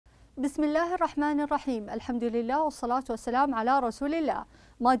بسم الله الرحمن الرحيم. الحمد لله والصلاة والسلام على رسول الله.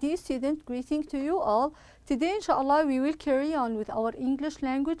 My dear student, greeting to you all. Today, inshallah, we will carry on with our English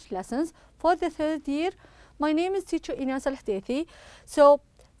language lessons for the third year. My name is teacher Inas Al-Hdathi. So,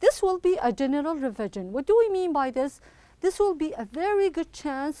 this will be a general revision. What do we mean by this? This will be a very good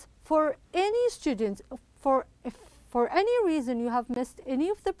chance for any student, if for any reason you have missed any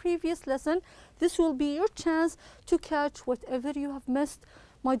of the previous lesson, this will be your chance to catch whatever you have missed,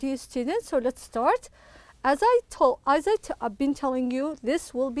 my dear students. So let's start. As I've been telling you,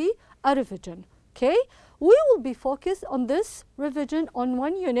 this will be a revision. Okay, we will be focused on this revision on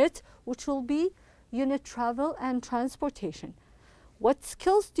one unit, which will be unit travel and transportation. What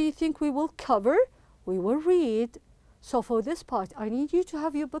skills do you think we will cover? We will read. So for this part, I need you to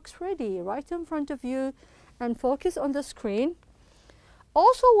have your books ready right in front of you and focus on the screen.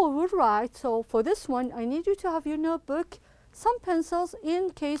 Also, we will write. So for this one, I need you to have your notebook, some pencils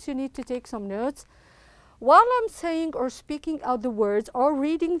in case you need to take some notes. While I'm saying or speaking out the words or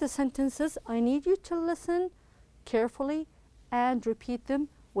reading the sentences, I need you to listen carefully and repeat them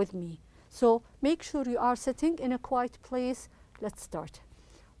with me. So make sure you are sitting in a quiet place. Let's start.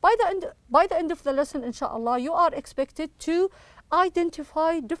 By the end of the lesson, inshallah, you are expected to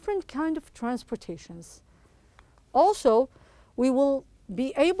identify different kind of transportations. Also, we will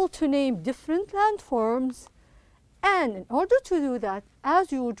be able to name different landforms, and in order to do that,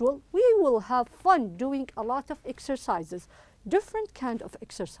 as usual, we will have fun doing a lot of exercises, different kind of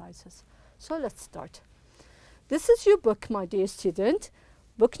exercises. So let's start. This is your book, my dear student.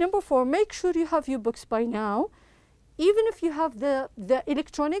 Book number 4. Make sure you have your books by now. Even if you have the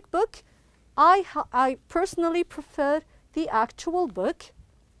electronic book, I personally prefer the actual book.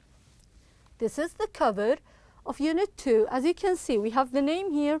 This is the cover of Unit 2. As you can see, we have the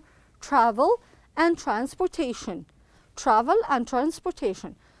name here, Travel and Transportation. Travel and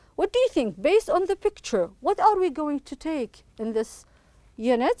Transportation. What do you think? Based on the picture, what are we going to take in this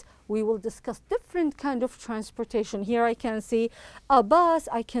unit? We will discuss different kind of transportation. Here I can see a bus,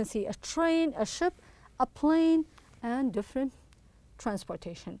 I can see a train, a ship, a plane, and different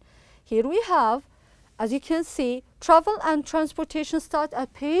transportation. Here we have, as you can see, Travel and Transportation start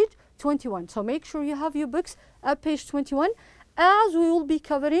at page 21. So make sure you have your books at page 21, as we will be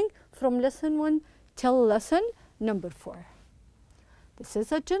covering from lesson 1 till lesson number 4. This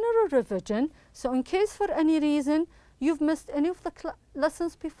is a general revision, so in case for any reason you've missed any of the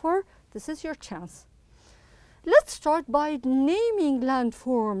lessons before, this is your chance. Let's start by naming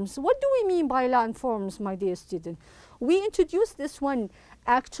landforms. What do we mean by landforms, my dear student? We introduced this one.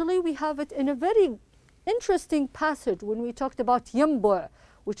 Actually, we have it in a very interesting passage when we talked about Yanbu,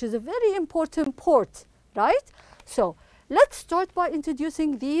 which is a very important port, right? So let's start by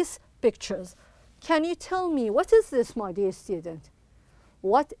introducing these pictures. Can you tell me, what is this, my dear student?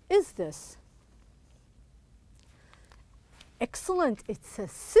 What is this? Excellent, it's a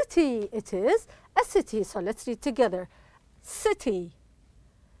city. It is a city. So let's read together. City,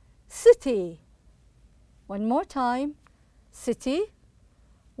 city. One more time. City.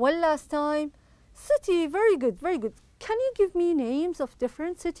 One last time. City. Very good, very good. Can you give me names of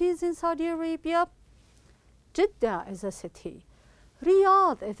different cities in Saudi Arabia? Jeddah is a city.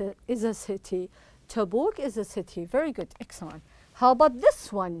 Riyadh is a city. Tabuk is a city. Very good, excellent. How about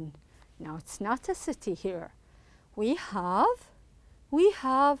this one? Now it's not a city here. We have,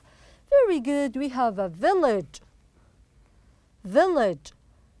 very good, we have a village. Village.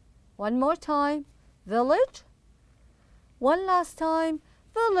 One more time, village. One last time,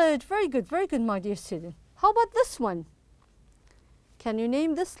 village. Very good, my dear student. How about this one? Can you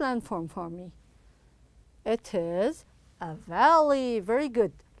name this landform for me? It is a valley. Very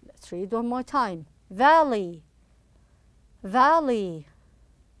good. Let's read one more time. Valley. Valley.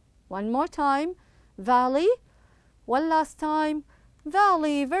 One more time. Valley. One last time.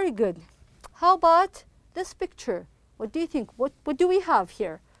 Valley. Very good. How about this picture? What do you think? What do we have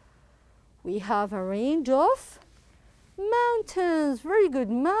here? We have a range of mountains. Very good.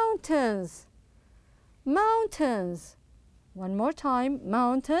 Mountains. Mountains. One more time.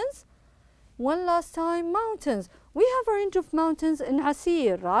 Mountains. One last time. Mountains. We have a range of mountains in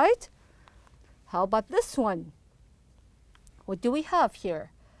Asir, right? How about this one? What do we have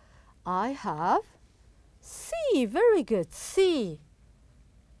here? I have sea. Very good. Sea.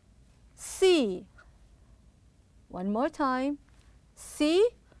 Sea. One more time. Sea.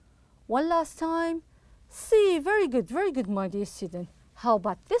 One last time. Sea. Very good, my dear student. How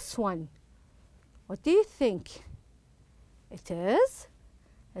about this one? What do you think? It is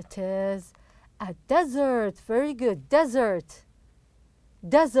a desert. Very good. Desert.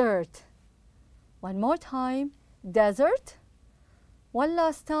 Desert. One more time. Desert. One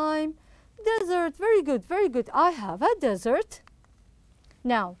last time. Desert. Very good, very good. I have a desert.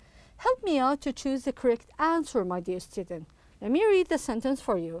 Now, help me out to choose the correct answer, my dear student. Let me read the sentence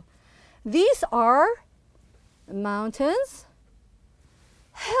for you. These are mountains,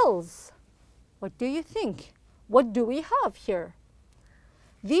 hills. What do you think? What do we have here?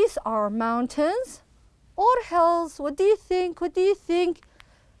 These are mountains or hills. What do you think? What do you think?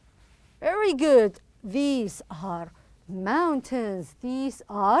 Very good. These are mountains. These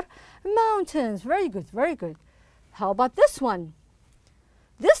are mountains. Very good, very good. How about this one?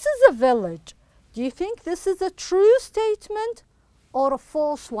 This is a village. Do you think this is a true statement or a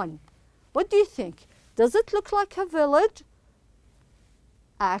false one? What do you think? Does it look like a village?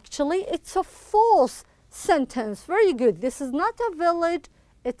 Actually, it's a false sentence. Very good. This is not a village.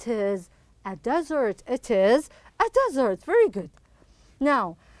 It is a desert. It is a desert. Very good.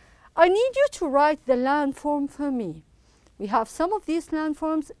 Now, I need you to write the landform for me. We have some of these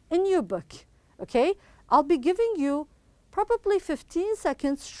landforms in your book. Okay? I'll be giving you probably 15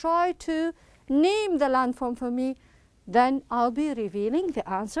 seconds. Try to name the landform for me. Then I'll be revealing the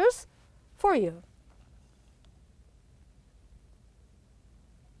answers for you.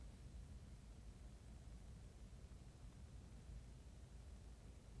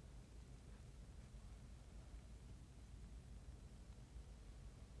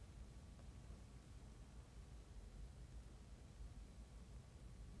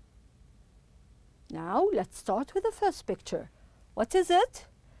 Now, let's start with the first picture. What is it?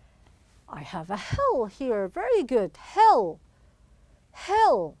 I have a hill here. Very good. Hill.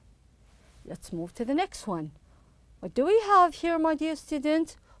 Hill. Let's move to the next one. What do we have here, my dear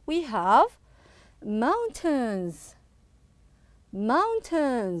student? We have mountains.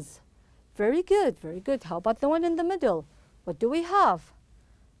 Mountains. Very good. Very good. How about the one in the middle? What do we have?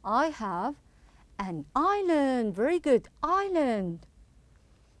 I have an island. Very good. Island.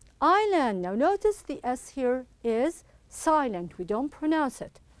 Island. Now notice the S here is silent. We don't pronounce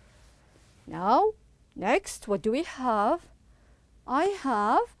it. Now, next, what do we have? I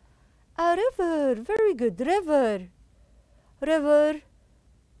have a river. Very good. River. River.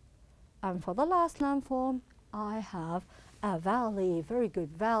 And for the last landform, I have a valley. Very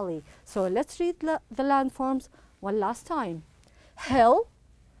good. Valley. So let's read the landforms one last time. Hill,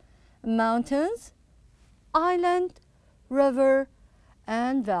 mountains, island, river,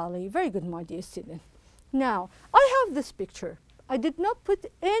 and valley. Very good, my dear student. Now, I have this picture. I did not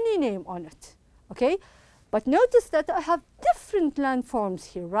put any name on it, okay? But notice that I have different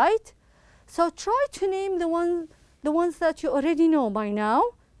landforms here, right? So try to name the ones that you already know by now,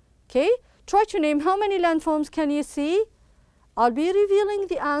 okay? Try to name how many landforms can you see? I'll be revealing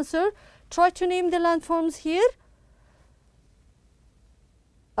the answer. Try to name the landforms here.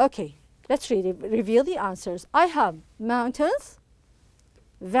 Okay, let's reveal the answers. I have mountains,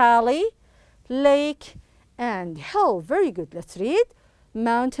 valley, lake, and hill. Very good. Let's read.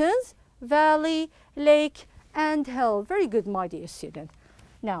 Mountains, valley, lake, and hill. Very good, my dear student.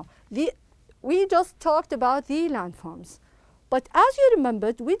 Now, we just talked about the landforms. But as you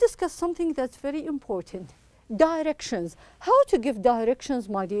remembered, we discussed something that's very important. Directions. How to give directions,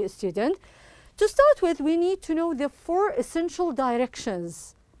 my dear student? To start with, we need to know the 4 essential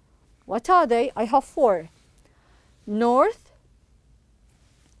directions. What are they? I have 4. North,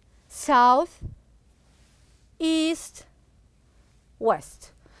 south, east,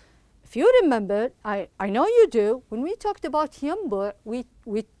 west. If you remember, I know you do, when we talked about Yambo,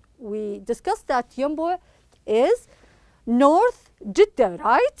 we discussed that Yambo is north Jeddah,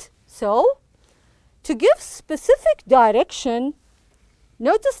 right? So, to give specific direction,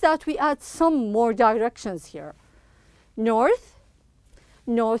 notice that we add some more directions here. North,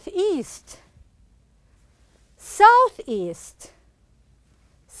 northeast, southeast,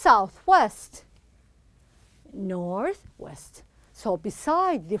 southwest, northwest. So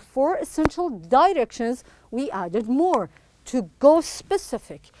beside the 4 essential directions, we added more to go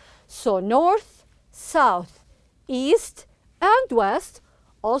specific. So north, south, east, and west.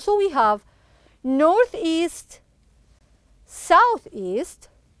 Also we have northeast, southeast,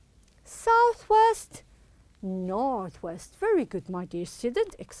 southwest, northwest. Very good, my dear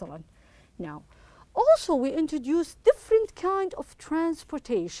student. Excellent. Now, also we introduced different kind of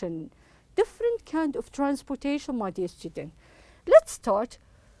transportation. Different kind of transportation, my dear student. Let's start.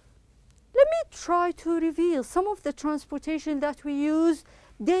 Let me try to reveal some of the transportation that we use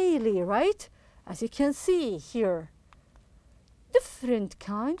daily, right? As you can see here. Different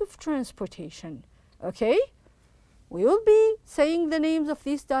kind of transportation, okay? We will be saying the names of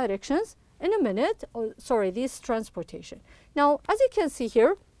these directions in a minute, this transportation. Now, as you can see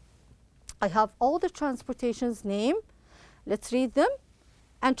here, I have all the transportation's name. Let's read them.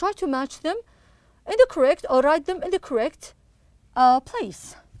 and try to match them in the correct, or write them in the correct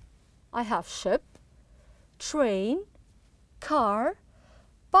place. I have ship, train, car,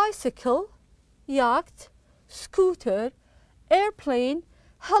 bicycle, yacht, scooter, airplane,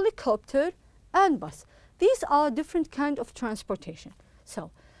 helicopter, and bus. These are different kinds of transportation.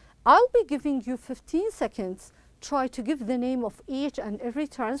 So I'll be giving you 15 seconds. Try to give the name of each and every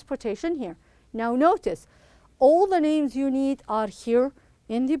transportation here. Now notice, all the names you need are here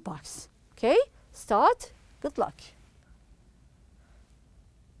in the box. Okay, start. Good luck.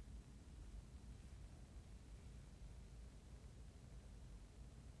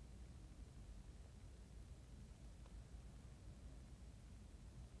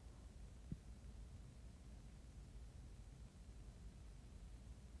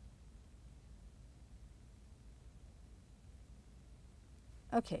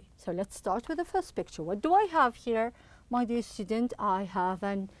 Okay, so let's start with the first picture. What do I have here, my dear student? I have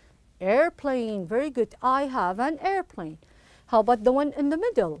an airplane. Very good. I have an airplane. How about the one in the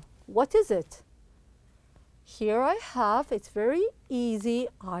middle? What is it? Here I have, it's very easy,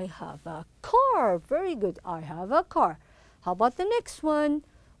 I have a car. Very good. I have a car. How about the next one?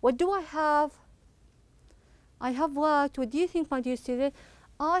 What do I have? I have what? What do you think, my dear student?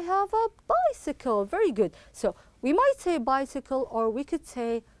 I have a bicycle. Very good. So we might say bicycle, or we could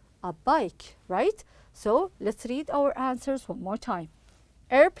say a bike, right? So let's read our answers one more time.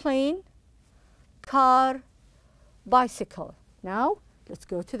 Airplane, car, bicycle. Now let's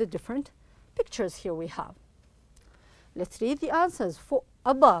go to the different pictures here we have. Let's read the answers for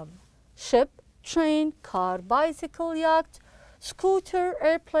above. Ship, train, car, bicycle, yacht, scooter,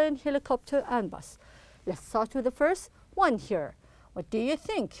 airplane, helicopter, and bus. Let's start with the first one here. What do you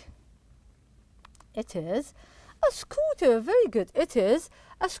think? It is a scooter. Very good. It is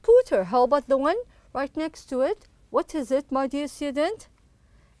a scooter. How about the one right next to it? What is it, my dear student?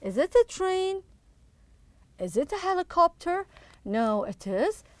 Is it a train? Is it a helicopter? No, it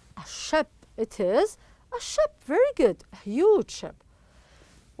is a ship. It is a ship. Very good. A huge ship.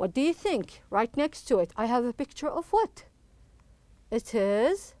 What do you think? Right next to it, I have a picture of what? It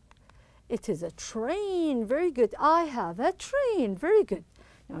is a train. Very good. I have a train. Very good.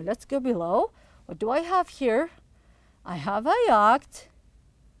 Now let's go below. What do I have here? I have a yacht.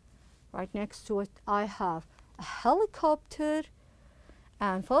 Right next to it, I have a helicopter.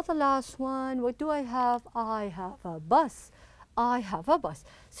 And for the last one, what do I have? I have a bus. I have a bus.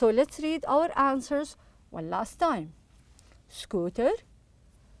 So let's read our answers one last time. Scooter,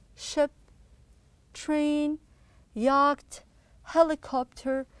 ship, train, yacht,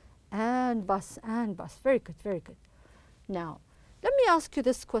 helicopter, and bus, and bus. Very good, very good. Now, let me ask you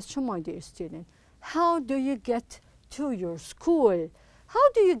this question, my dear student. How do you get to your school?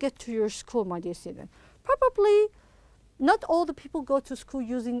 How do you get to your school, my dear student? Probably not all the people go to school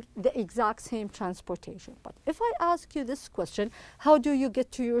using the exact same transportation. But if I ask you this question, how do you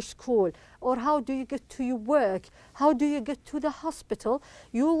get to your school? Or how do you get to your work? How do you get to the hospital?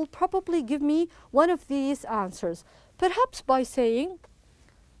 You will probably give me one of these answers. Perhaps by saying,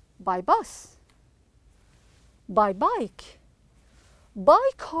 by bus, by bike, by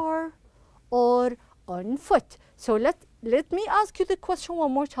car, or on foot. So let me ask you the question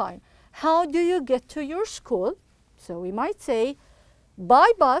one more time. How do you get to your school? So we might say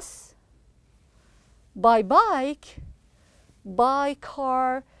by bus, by bike, by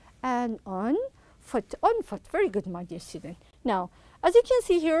car, and on foot. On foot. Very good, my dear student. Now, as you can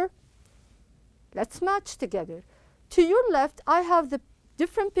see here, let's match together. To your left, I have the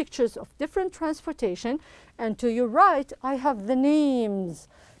different pictures of different transportation, and to your right, I have the names.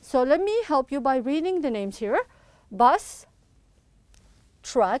 So let me help you by reading the names here. Bus,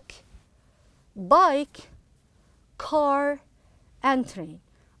 truck, bike, car, and train.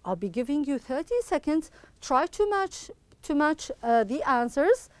 I'll be giving you 30 seconds. Try to match the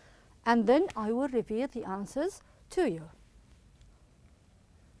answers, and then I will reveal the answers to you.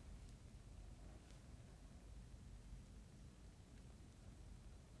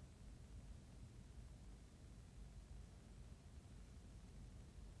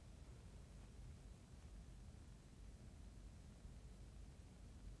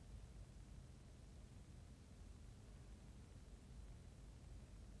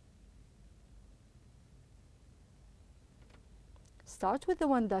 Start with the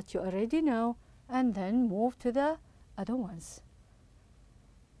one that you already know and then move to the other ones.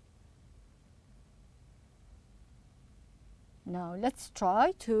 Now let's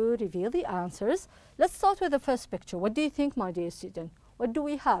try to reveal the answers. Let's start with the first picture. What do you think, my dear student? What do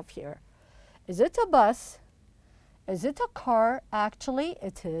we have here? Is it a bus? Is it a car? Actually,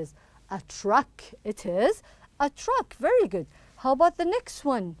 it is a truck. It is a truck. Very good. How about the next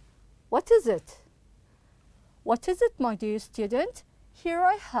one? What is it? What is it, my dear student? Here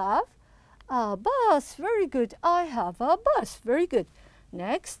I have a bus. Very good. I have a bus. Very good.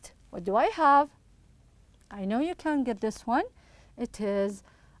 Next, what do I have? I know you can get this one. It is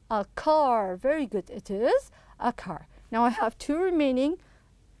a car. Very good. It is a car. Now I have two remaining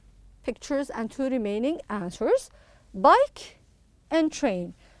pictures and two remaining answers. Bike and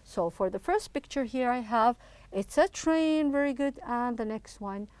train. So for the first picture here I have, it's a train. Very good. And the next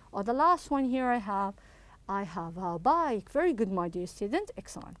one, or the last one here I have a bike. Very good, my dear student.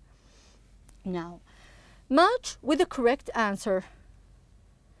 Excellent. Now, match with the correct answer.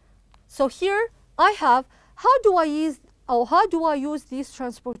 So here I have, how do I use these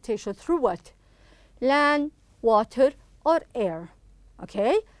transportation? Through what? Land, water, or air.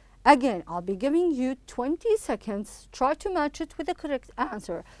 Okay? Again, I'll be giving you 20 seconds. Try to match it with the correct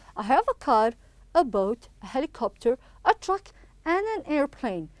answer. I have a car, a boat, a helicopter, a truck, and an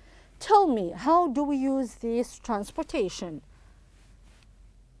airplane. Tell me, how do we use this transportation?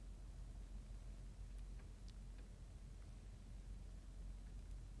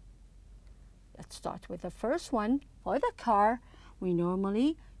 Let's start with the first one. For the car, we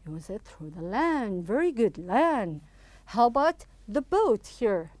normally use it through the land. Very good, land. How about the boat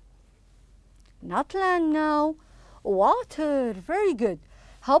here? Not land now. Water. Very good.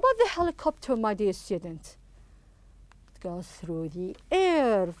 How about the helicopter, my dear student? It goes through the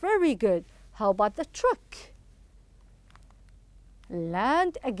air. Very good. How about the truck?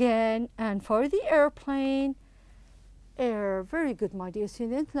 Land again. And for the airplane, air. Very good, my dear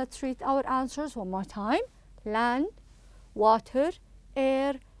student. Let's read our answers one more time. Land, water,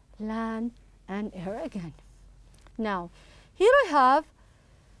 air, land, and air again. Now, here I have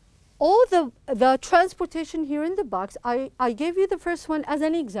all the transportation here in the box. I gave you the first one as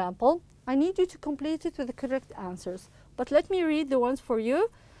an example. I need you to complete it with the correct answers. But let me read the ones for you.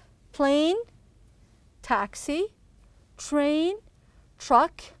 Plane, taxi, train,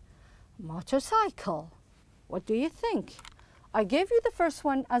 truck, motorcycle. What do you think? I gave you the first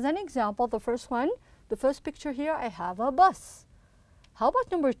one as an example. The first picture here, I have a bus. How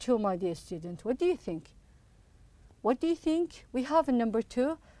about number two, my dear student? What do you think? What do you think we have in number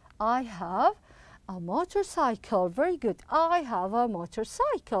two? I have a motorcycle. Very good. I have a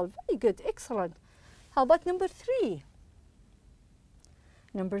motorcycle. Very good. Excellent. How about number three?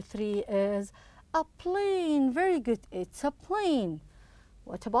 Number three is a plane. Very good. It's a plane.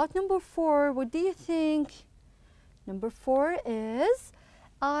 What about number four? What do you think? Number four is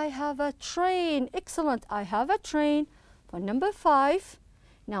I have a train. Excellent. I have a train. For number five,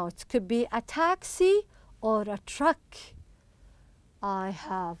 now it could be a taxi or a truck. I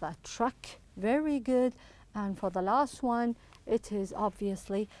have a truck. Very good. And for the last one, it is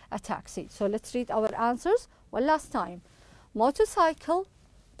obviously a taxi. So let's read our answers one last time. Motorcycle,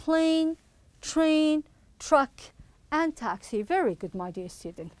 plane, train, truck, and taxi. Very good, my dear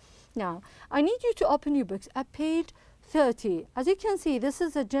student. Now, I need you to open your books at page 30. As you can see, this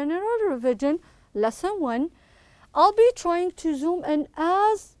is a general revision, lesson 1. I'll be trying to zoom in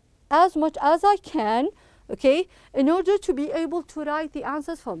as much as I can, okay, in order to be able to write the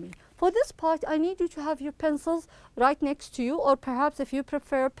answers for me. For this part, I need you to have your pencils right next to you, or perhaps if you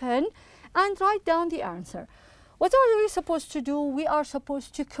prefer a pen, and write down the answer. What are we supposed to do? We are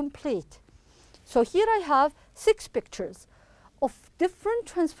supposed to complete. So here I have 6 pictures of different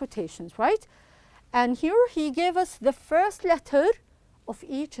transportations, right? And here he gave us the first letter of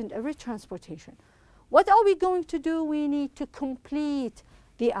each and every transportation. What are we going to do? We need to complete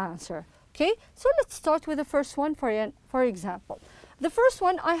the answer. Okay, so let's start with the first one for example. The first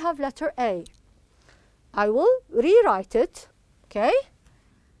one, I have letter A. I will rewrite it, okay?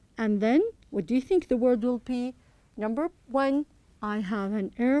 And then, what do you think the word will be? Number 1, I have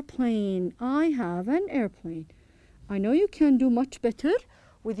an airplane. I have an airplane. I know you can do much better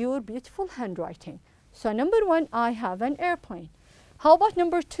with your beautiful handwriting. So number 1, I have an airplane. How about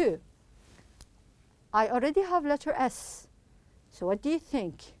number 2? I already have letter S. So what do you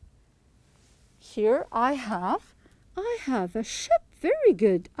think? Here I have a ship. Very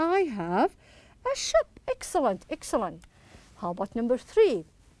good. I have a ship. Excellent, excellent. How about number 3?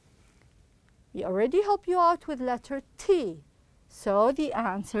 We already helped you out with letter T. So the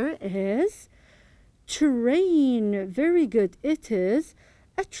answer is train. Very good. It is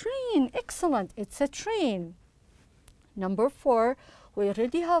a train. Excellent. It's a train. Number 4, we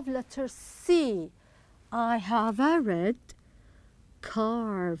already have letter C. I have a red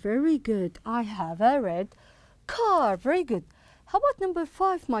car. Very good. I have a red car. Very good. How about number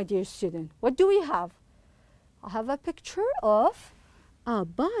 5, my dear student? What do we have? I have a picture of a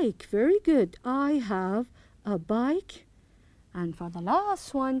bike. Very good. I have a bike. And for the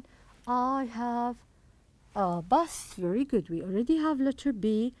last one, I have a bus. Very good. We already have letter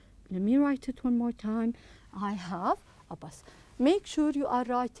B. Let me write it one more time. I have a bus. Make sure you are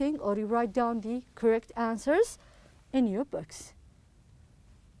writing or you write down the correct answers in your books.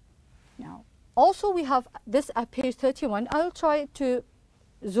 Now, also we have this at page 31. I'll try to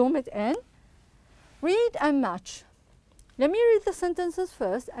zoom it in. Read and match. Let me read the sentences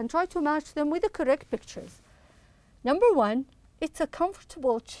first and try to match them with the correct pictures. Number 1, it's a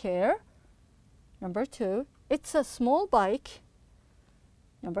comfortable chair. Number 2, it's a small bike.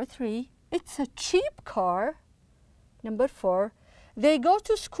 Number 3, it's a cheap car. Number 4, they go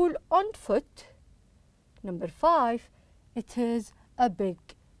to school on foot. Number 5, it is a big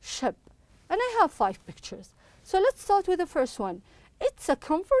ship. And I have 5 pictures. So let's start with the first one. It's a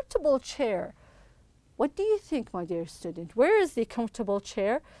comfortable chair. What do you think, my dear student? Where is the comfortable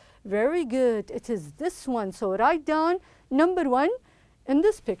chair? Very good. It is this one. So write down number 1 in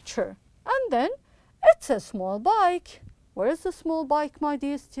this picture. And then it's a small bike. Where is the small bike, my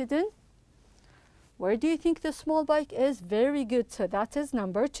dear student? Where do you think the small bike is? Very good. So that is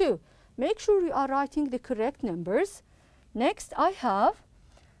number 2. Make sure you are writing the correct numbers. Next, I have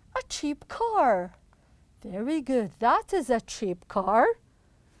a cheap car. Very good. That is a cheap car.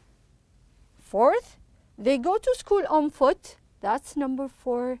 4th, they go to school on foot. That's number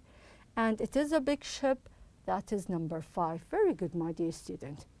 4. And it is a big ship. That is number 5. Very good, my dear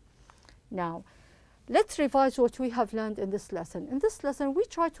student. Now, let's revise what we have learned in this lesson. In this lesson, we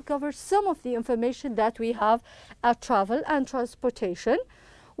try to cover some of the information that we have at travel and transportation.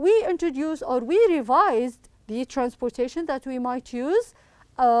 We introduced or we revised the transportation that we might use,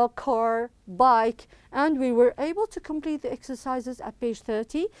 a car, bike, and we were able to complete the exercises at page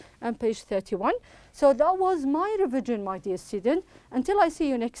 30 and page 31. So that was my revision, my dear student. Until I see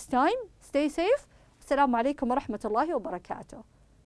you next time, stay safe. Assalamu alaikum wa rahmatullahi wa barakatuh.